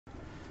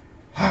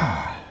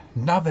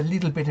Another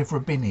little bit of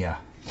Robinia,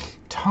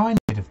 tiny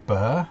bit of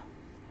Burr.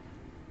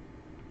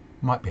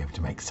 Might be able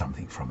to make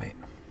something from it.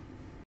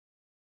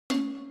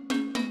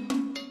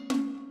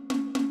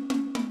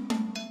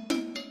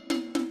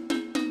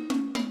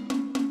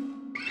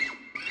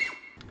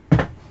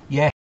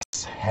 Yes,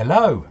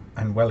 hello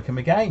and welcome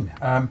again.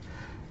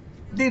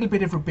 Little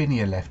bit of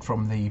Robinia left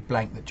from the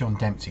blank that Jon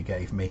Dempsey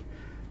gave me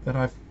that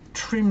I've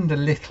trimmed a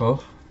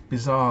little,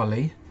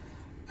 bizarrely,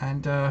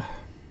 and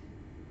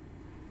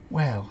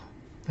well,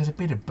 there's a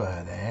bit of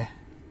Burr there.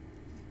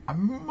 I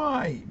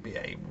might be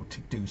able to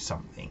do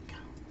something.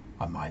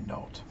 I might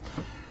not.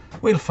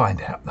 We'll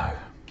find out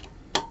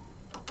though.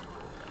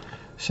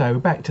 So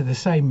back to the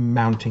same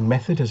mounting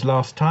method as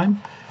last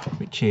time,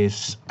 which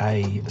is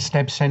a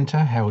stab centre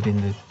held in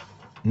the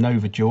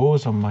Nova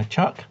jaws on my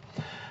chuck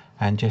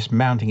and just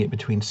mounting it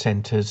between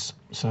centres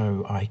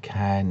so I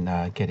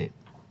can get it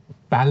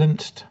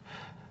balanced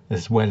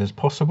as well as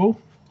possible.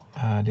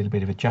 A little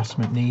bit of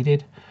adjustment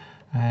needed,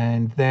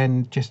 and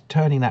then just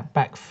turning that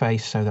back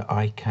face so that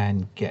I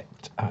can get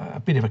a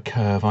bit of a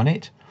curve on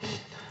it.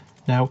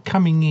 Now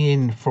coming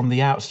in from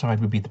the outside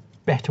would be the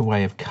better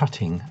way of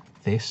cutting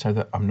this so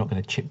that I'm not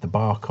going to chip the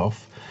bark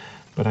off,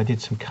 but I did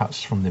some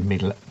cuts from the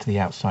middle to the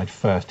outside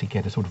first to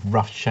get a sort of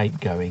rough shape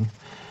going,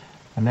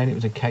 and then it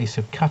was a case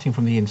of cutting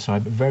from the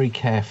inside but very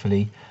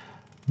carefully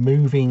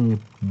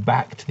moving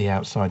back to the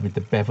outside with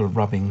the bevel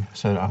rubbing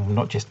so that I'm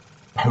not just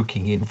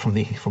poking in from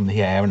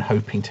the air and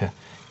hoping to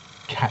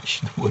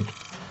catch the wood.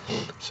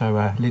 So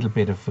a little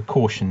bit of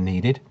caution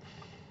needed.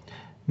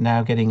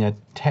 Now getting a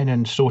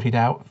tenon sorted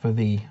out for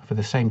the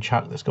same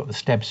chuck that's got the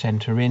stab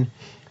centre in,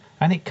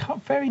 and it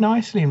cut very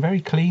nicely and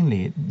very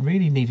cleanly. It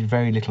really needed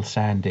very little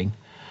sanding.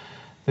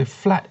 The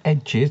flat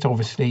edges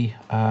obviously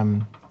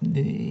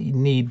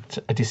need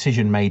a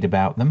decision made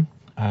about them.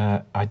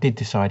 I did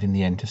decide in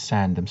the end to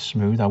sand them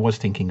smooth. I was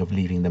thinking of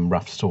leaving them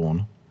rough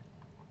sawn,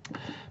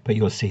 but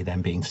you'll see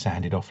them being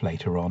sanded off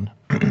later on.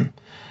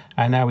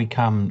 And now we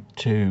come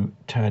to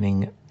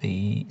turning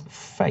the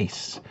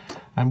face,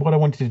 and what I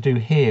wanted to do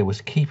here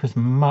was keep as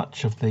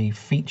much of the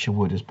feature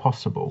wood as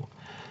possible,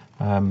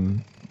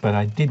 but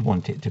I did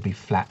want it to be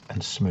flat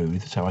and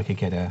smooth so I could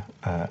get a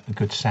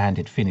good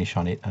sanded finish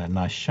on it and a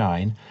nice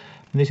shine.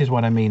 And this is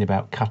what I mean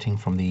about cutting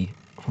from the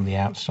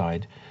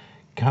outside,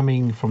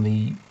 coming from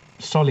the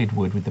solid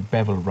wood with the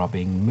bevel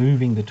rubbing,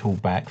 moving the tool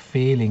back,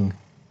 feeling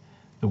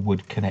the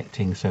wood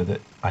connecting so that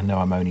I know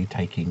I'm only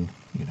taking,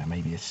 you know,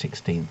 maybe a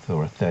 16th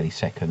or a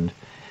 32nd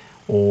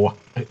or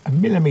a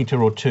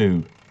millimetre or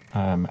two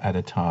at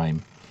a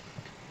time.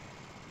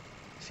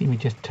 See me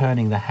just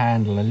turning the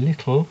handle a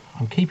little.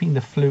 I'm keeping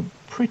the flute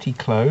pretty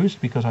closed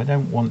because I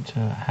don't want to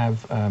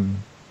have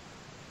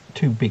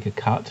too big a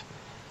cut.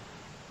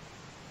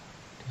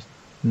 Just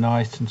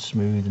nice and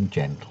smooth and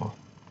gentle.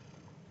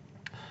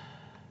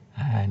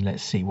 And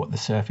let's see what the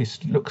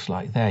surface looks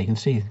like there. You can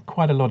see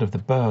quite a lot of the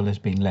burl has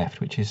been left,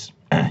 which is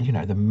you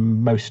know, the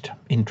most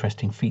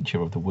interesting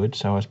feature of the wood,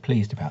 so I was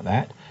pleased about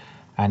that.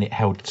 And it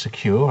held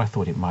secure. I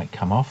thought it might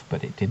come off,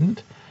 but it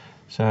didn't.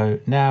 So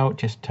now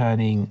just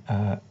turning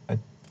a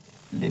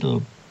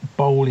little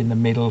bowl in the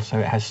middle so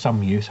it has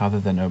some use other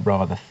than a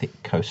rather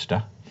thick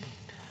coaster.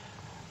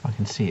 I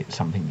can see it's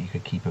something that you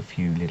could keep a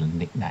few little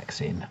knickknacks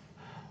in,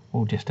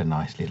 or just a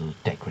nice little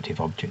decorative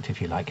object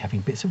if you like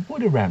having bits of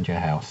wood around your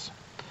house,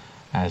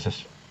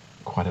 as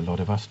quite a lot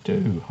of us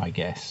do, I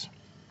guess.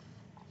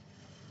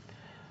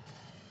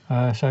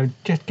 So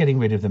just getting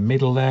rid of the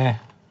middle there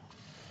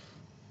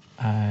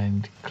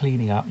and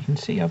cleaning up. You can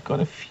see I've got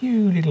a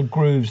few little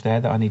grooves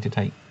there that I need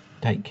to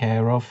take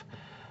care of.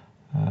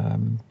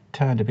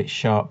 Turned a bit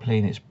sharply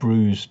and it's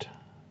bruised.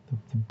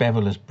 The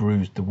bevel has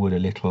bruised the wood a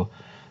little,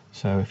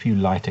 so a few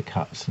lighter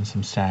cuts and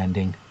some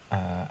sanding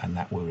and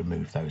that will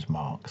remove those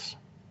marks.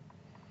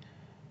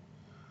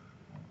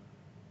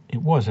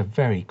 It was a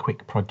very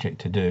quick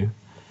project to do.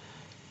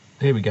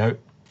 There we go.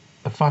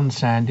 The fun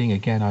sanding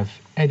again. I've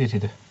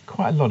edited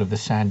quite a lot of the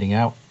sanding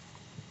out,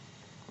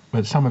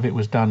 but some of it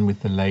was done with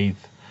the lathe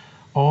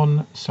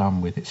on,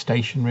 some with it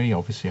stationary.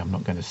 Obviously I'm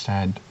not going to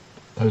sand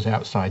those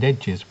outside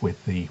edges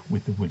with the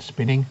wood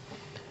spinning.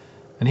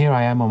 And here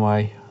I am on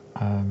my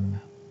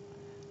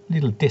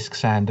little disc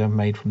sander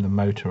made from the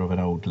motor of an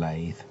old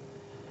lathe.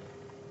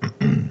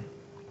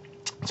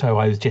 So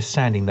I was just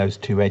sanding those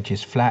two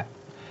edges flat.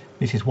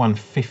 This is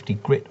 150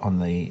 grit on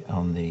the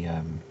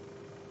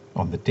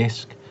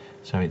disc,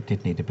 so it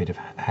did need a bit of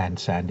hand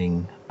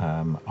sanding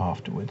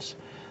afterwards.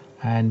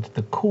 And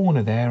the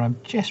corner there, I'm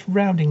just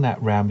rounding that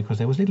round because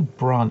there was a little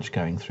branch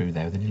going through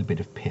there with a little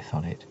bit of pith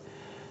on it.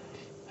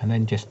 And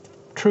then just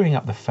truing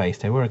up the face.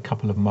 There were a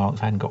couple of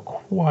marks I hadn't got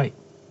quite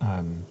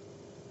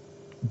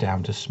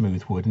down to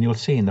smooth wood, and you'll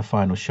see in the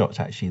final shots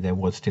actually there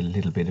was still a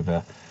little bit of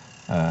a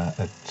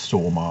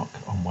saw mark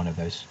on one of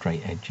those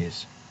straight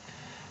edges.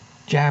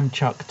 Jam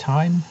chuck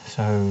time,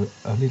 so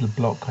a little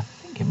block, I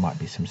think it might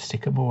be some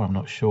sycamore, I'm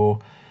not sure,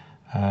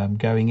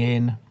 going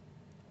in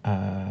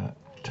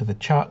to the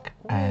chuck,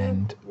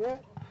 and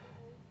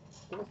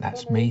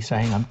that's me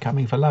saying I'm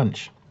coming for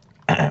lunch.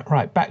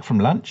 Right, back from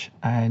lunch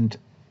and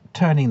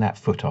turning that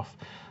foot off,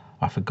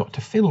 I forgot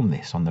to film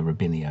this on the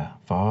Robinia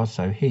vase.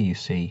 So here you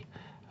see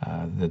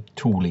the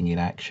tooling in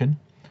action,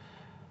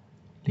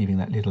 leaving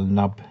that little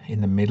nub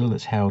in the middle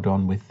that's held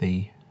on with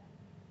the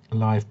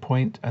live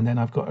point, and then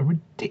I've got a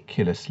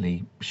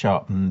ridiculously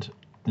sharpened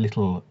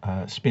little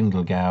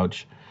spindle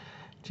gouge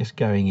just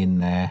going in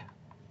there.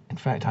 In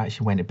fact, I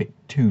actually went a bit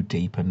too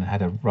deep and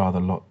had a rather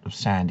lot of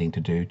sanding to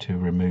do to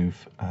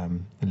remove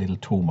the little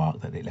tool mark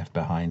that it left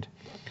behind.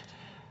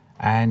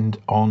 And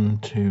on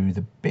to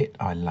the bit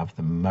I love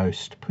the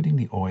most, putting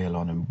the oil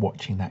on and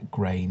watching that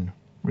grain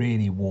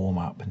really warm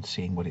up and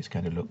seeing what it's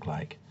going to look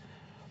like.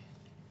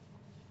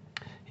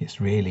 It's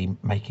really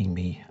making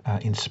me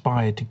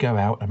inspired to go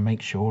out and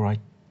make sure I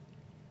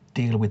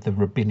deal with the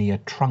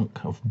Robinia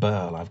trunk of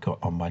burl I've got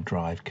on my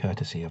drive,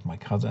 courtesy of my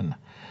cousin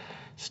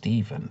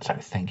Stephen. So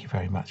thank you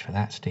very much for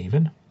that,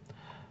 Stephen.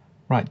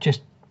 Right,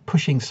 just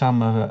pushing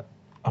some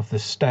of the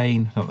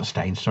stain, not the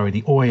stain, sorry,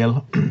 the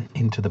oil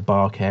into the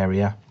bark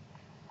area.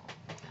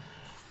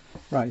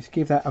 Right, let's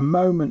give that a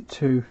moment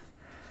to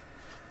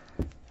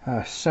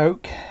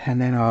soak,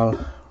 and then I'll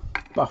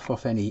buff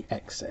off any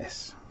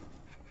excess.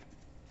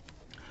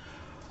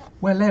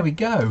 Well, there we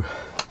go.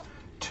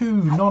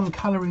 2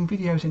 non-colouring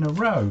videos in a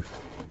row.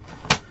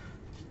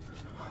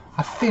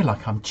 I feel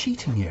like I'm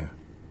cheating you.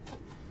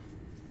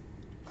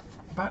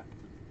 But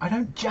I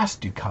don't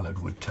just do coloured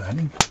wood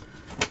turning,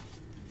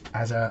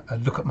 as a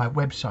look at my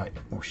website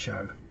will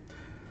show.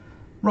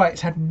 Right,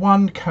 it's had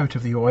 1 coat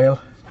of the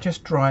oil,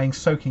 just drying,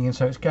 soaking in,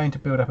 so it's going to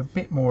build up a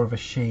bit more of a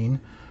sheen.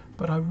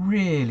 But I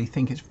really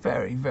think it's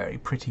very, very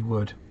pretty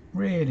wood.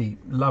 Really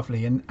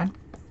lovely and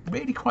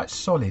really quite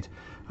solid.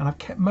 And I've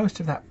kept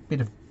most of that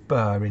bit of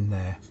burr in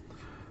there.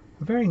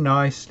 A very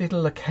nice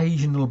little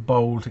occasional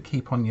bowl to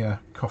keep on your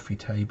coffee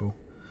table.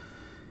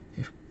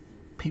 If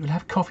people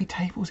have coffee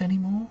tables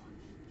anymore.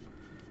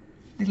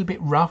 A little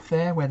bit rough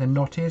there where the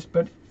knot is,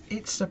 but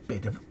it's a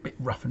bit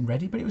rough and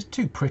ready, but it was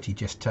too pretty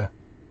just to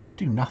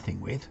do nothing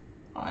with.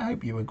 I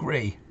hope you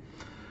agree.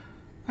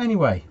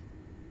 Anyway,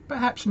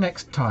 perhaps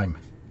next time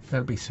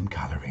there'll be some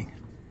colouring.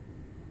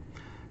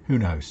 Who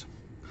knows?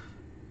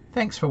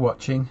 Thanks for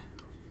watching.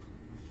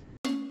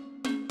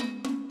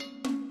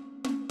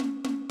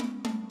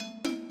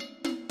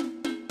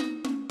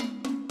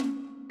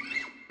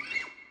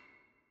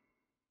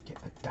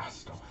 Get the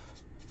dust off.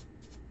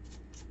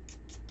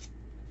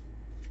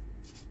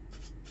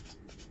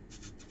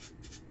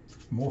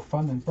 More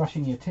fun than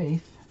brushing your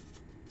teeth.